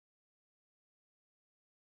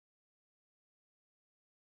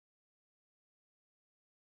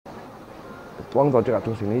Wong 做即係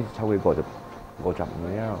做成呢抽幾個就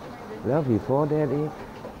แล้ว before that 呢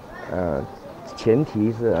前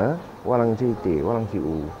提是我能去地我能去有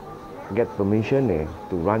get permission 呢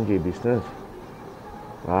to run the business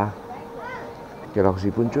啊其實是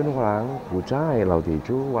本尊我能負責留地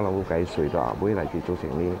主我能計稅到阿妹嚟去做成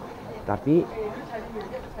呢，tapi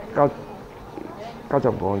 90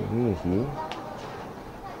個呢件事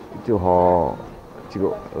就學這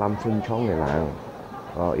個南村倉嘅人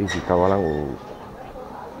以前教我能有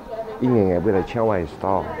一年嘅俾嚟搶我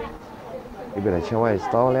store 你俾嚟搶我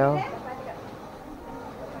store 了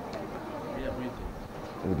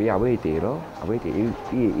你俾阿妹地咯阿妹地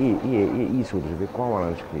藝術就俾關我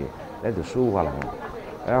人出去咧就輸我人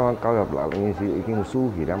我教入嚟件事已經輸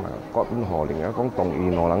去啦嘛各本河另外講動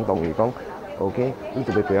員我能動員講 OK 呢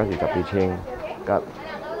就俾佢有時特別清咁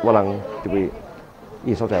我能就俾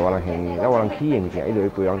呢所在我能行แล้ว我能ขี้อย่าง嘅呢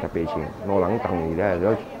度俾人特別清我能動員咧แล้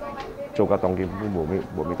ว做個動員都冇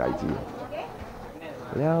咩大志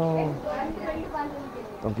แล้ว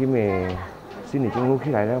ตรงที่เมย์สิ้นหนึ่งจังลูก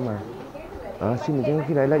ที่ไรแล้วมาสิ้นหนึ่งจังลูก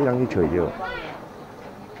ที่ไรแล้วยังที่เฉยอยู่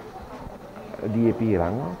DAP หลั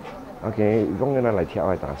งโอเค講緊嚟跳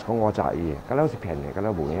係，但係講我雜嘢，咁咧好似平嘅，咁咧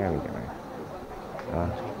冇嘢嘅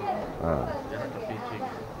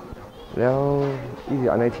แล้ว依啲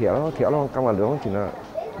人嚟跳咯，跳咯，今日兩前啊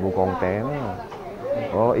冇鋼頂啦，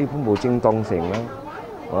依本冇正當性啦，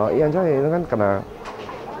依人真係嗰間啊，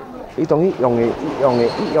依當依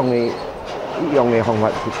樣嘅方法，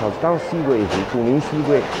頭當試過一次，去年試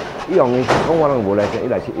過，依樣嘅講我能冇嚟嘅，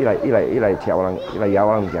依嚟跳我能，依嚟有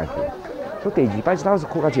我能唔驚。所以第二擺時都是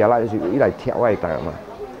酷家姐啦，就是依嚟跳我係大嘛，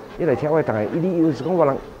依嚟跳我係大，依啲要是講我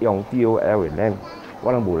能用 DOL 嘅 land，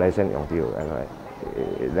 我能冇嚟先用 DOL 嘅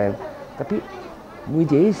land， tapi 每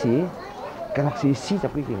件事，佢落是40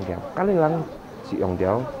幾件嘅，咁你能是用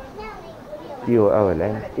掉 DOL 嘅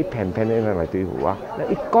land， 一片片咧嚟對付啊，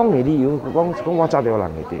一講嘅啲要講我揸掉人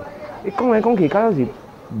嘅啲，一講嚟講去，嗰時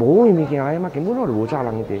冇嘢物件嚟嘛，根本我哋冇揸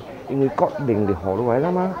人嘅啲，因為國定哋學到位啦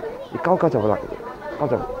嘛，一搞就落。嗰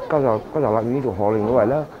就立呢度河令嗰位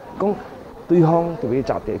啦，講對方就俾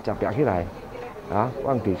集別起嚟，可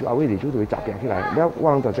能地主阿位地主就會集別起嚟，แล้ว我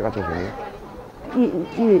能就即刻做成呢？依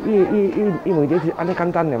每啲是安尼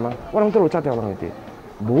簡單嘅嘛，我能都度執掉人哋，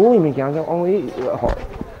冇物件就我依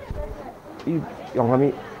學依用下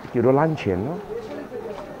咪叫做攬錢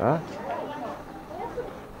咯，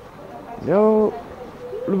แล้ว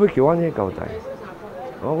你要叫我呢夠大，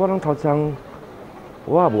我能頭上。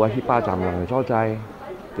我冇話去巴站人所在，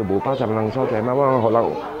就冇巴站人所在嘛。我學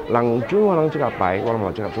人專我能即刻擺，我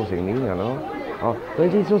咪即刻做成呢樣咯。所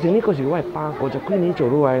以做成呢個時我係巴，我就幾年做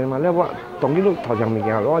到位嘛。咧我當然都頭上面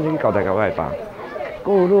嘅，我呢啲舊大舊係巴，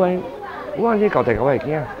嗰個都係我呢啲舊大舊係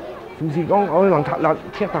驚。就是講我能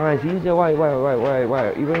踢但係時即係喂，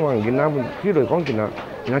依邊我人見啦，呢嚟講見啊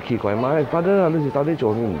奇怪嘛，發得你是到底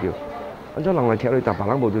做咩唔掉？咁就人嚟踢你，但白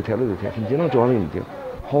冷冇就踢你就踢，甚至能做咩唔掉？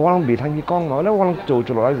我能未聽佢講嘛，咧我能做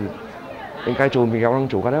落嚟時，應該做未有能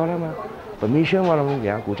做㗎啦嘛。permission 我能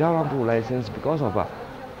嘅，古家能冇 license because of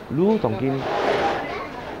路當見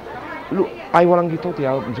路愛我能去偷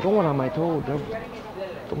掉，唔是講我能買偷，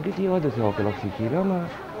當幾啲我就是學嘅落時期啦嘛，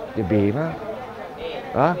就別嘛，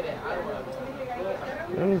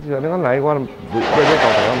咁就你講嚟我每一嚿頭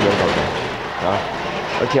咁兩嚿頭，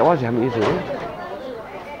而且我是係咩意思？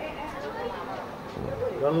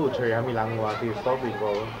路吹還沒人話佢 stop 過。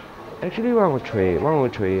Actually 我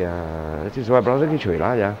吹就是話本身去吹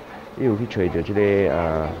啦呀，要去吹就即係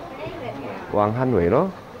橫行為咯，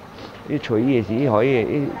啲吹嘢時可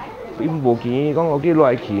以，一冇見講我幾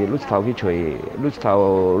耐去，攞頭去吹，攞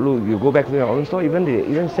頭you go back to your own store, even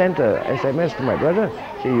send a SMS to my brother,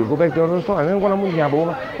 say you go back to your own store, 我諗冇嘢冇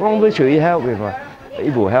嘛，我諗佢吹 help 嘅嘛，一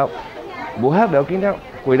冇 help 了見到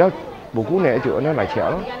回到冇姑娘就咁樣嚟跳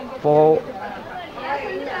咯 ，for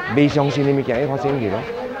沒相信你咪講一發生嘅咯，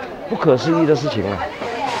不可思議的事情啊！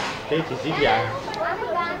幾時幾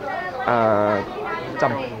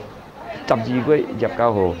12個月19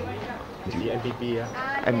號。MPP 啊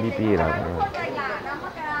 ？MPP 啦。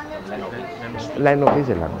Land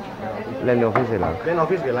office 啦。Land office 啦。Land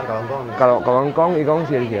office 嘅人講，你講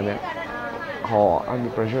是咩？河 under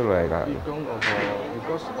pressure 嚟㗎。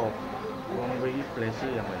because of one way place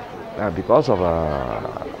又咪？because of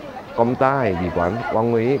Komtar 係旅館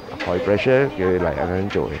，one way high pressure 叫佢嚟咁樣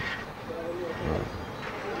做嘅。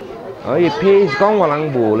可以 pay 講我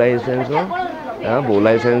能冇 license 咯，冇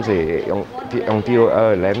license 用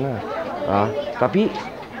DOL land 啦，tapi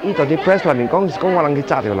呢度啲 press 裏面講我能去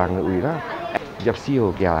揸條人嘅位啦，入司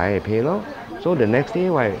號叫嚟 pay 咯，所以 the next day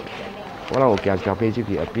我能叫就 pay 去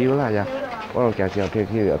appeal 啦，我能叫就 pay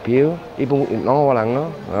去 appeal，一般攞我能咯，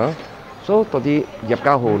所以到啲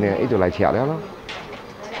29號呢，呢度嚟拆了咯。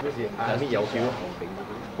係咩有票？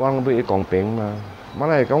我諗俾佢講平嘛，馬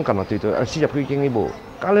來講近落對對，40幾經呢部，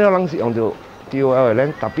假你有人是用到掉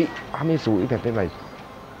咧，特別後面數一片片嚟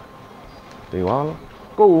對話咯。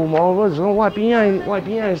個有冇嗰時講我邊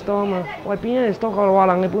係 store 嘛，我邊係 store 個話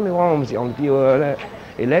人嘅本嚟我唔是用掉咧，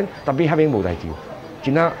咧特別後面冇大掉，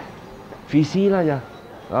真係費事啦呀，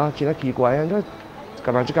真係奇怪啊，都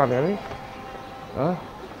近來即間咧，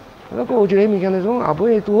嗰個好似你面見你講後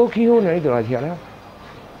背都好起好呢，呢度嚟拆咧。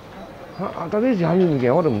到底是蝦米物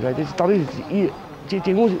件我都唔知，到底是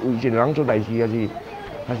政府是為一個人做大事，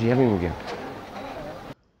還是蝦米物件？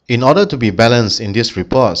 In order to be balanced in this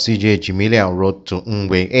report, cj Jimmy Leow wrote to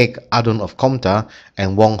Ek, Adun of Komtar,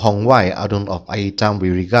 and Wong Adun of Itam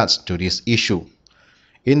with regards to this issue.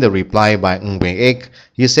 In the reply by Ek,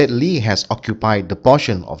 he said Lee has occupied the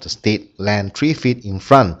portion of the state land 3 feet in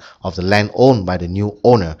front of the land owned by the new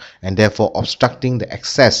owner and therefore obstructing the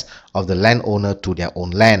access of the landowner to their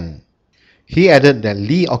own land. He added that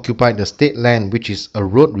Lee occupied the state land, which is a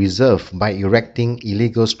road reserve, by erecting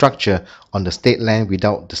illegal structure on the state land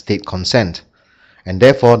without the state consent, and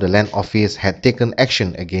therefore the land office had taken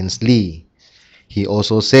action against Lee. He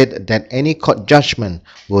also said that any court judgment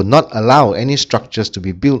will not allow any structures to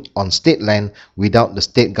be built on state land without the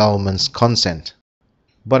state government's consent.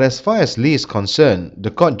 But as far as Lee is concerned,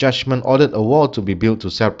 the court judgment ordered a wall to be built to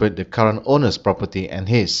separate the current owner's property and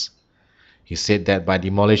his. He said that by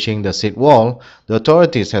demolishing the said wall, the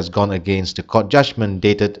authorities has gone against the court judgment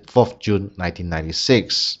dated 4th June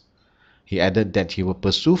 1996. He added that he will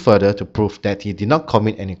pursue further to prove that he did not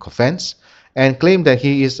commit any offense and claimed that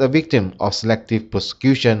he is a victim of selective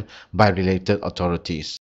persecution by related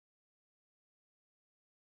authorities.